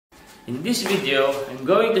In this video, I'm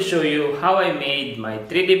going to show you how I made my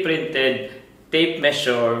 3D printed tape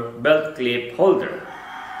measure belt clip holder.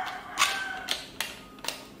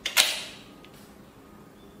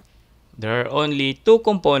 There are only two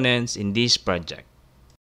components in this project.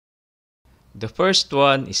 The first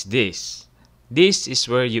one is this. This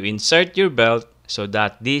is where you insert your belt so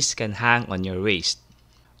that this can hang on your waist.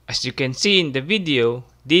 As you can see in the video,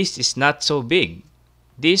 this is not so big.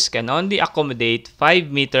 This can only accommodate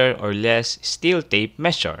 5 meter or less steel tape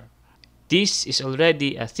measure. This is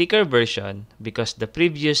already a thicker version because the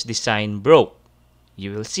previous design broke.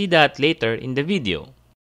 You will see that later in the video.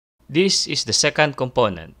 This is the second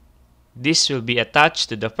component. This will be attached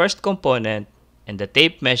to the first component and the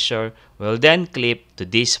tape measure will then clip to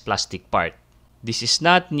this plastic part. This is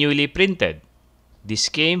not newly printed. This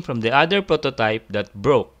came from the other prototype that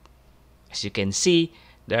broke. As you can see,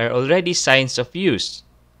 there are already signs of use.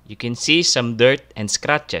 You can see some dirt and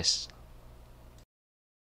scratches.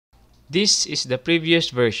 This is the previous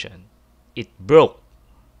version. It broke.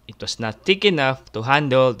 It was not thick enough to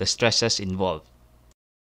handle the stresses involved.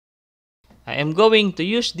 I am going to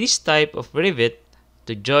use this type of rivet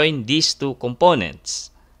to join these two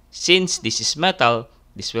components. Since this is metal,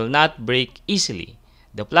 this will not break easily.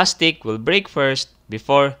 The plastic will break first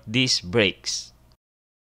before this breaks.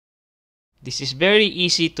 This is very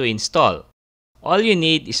easy to install. All you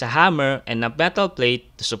need is a hammer and a metal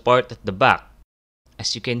plate to support at the back.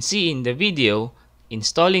 As you can see in the video,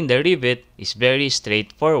 installing the rivet is very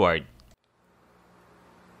straightforward.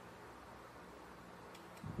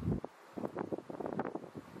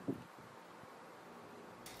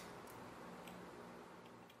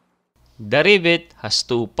 The rivet has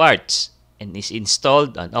two parts and is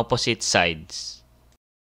installed on opposite sides.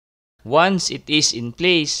 Once it is in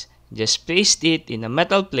place, just place it in a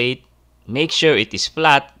metal plate, make sure it is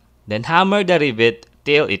flat, then hammer the rivet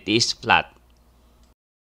till it is flat.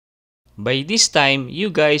 By this time, you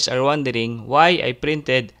guys are wondering why I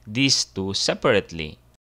printed these two separately.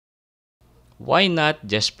 Why not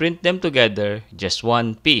just print them together, just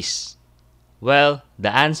one piece? Well,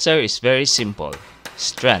 the answer is very simple: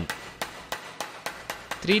 strength.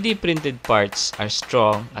 3D printed parts are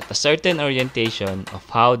strong at a certain orientation of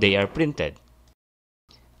how they are printed.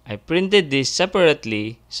 I printed these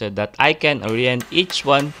separately so that I can orient each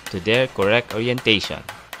one to their correct orientation.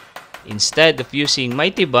 Instead of using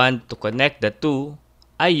mighty band to connect the two,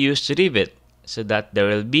 I used rivet so that there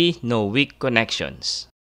will be no weak connections.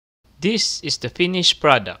 This is the finished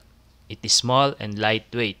product. It is small and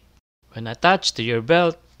lightweight. When attached to your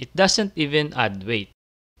belt, it doesn't even add weight.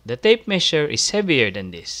 The tape measure is heavier than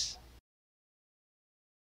this.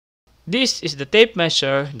 This is the tape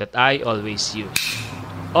measure that I always use.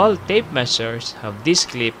 All tape measures have this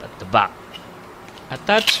clip at the back.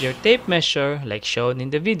 Attach your tape measure like shown in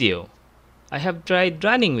the video. I have tried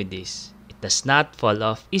running with this. It does not fall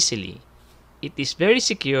off easily. It is very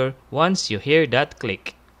secure once you hear that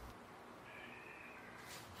click.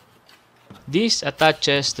 This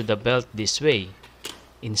attaches to the belt this way.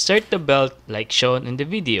 Insert the belt like shown in the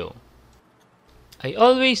video. I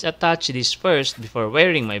always attach this first before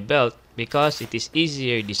wearing my belt because it is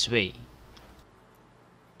easier this way.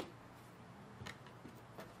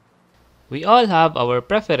 We all have our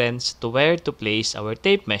preference to where to place our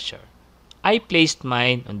tape measure. I placed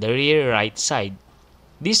mine on the rear right side.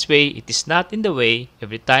 This way it is not in the way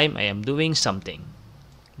every time I am doing something.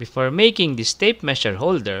 Before making this tape measure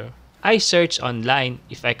holder, I searched online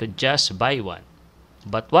if I could just buy one.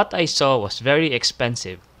 But what I saw was very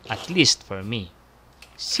expensive, at least for me.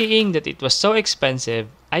 Seeing that it was so expensive,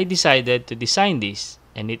 I decided to design this,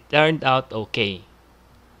 and it turned out okay.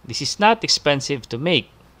 This is not expensive to make.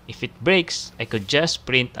 If it breaks, I could just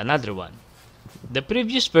print another one. The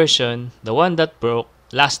previous version, the one that broke,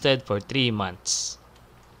 lasted for 3 months.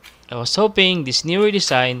 I was hoping this newer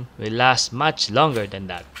design will last much longer than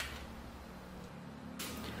that.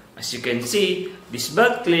 As you can see, this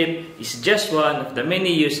belt clip is just one of the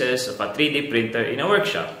many uses of a 3D printer in a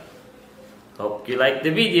workshop. Hope you liked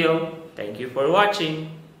the video. Thank you for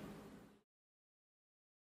watching.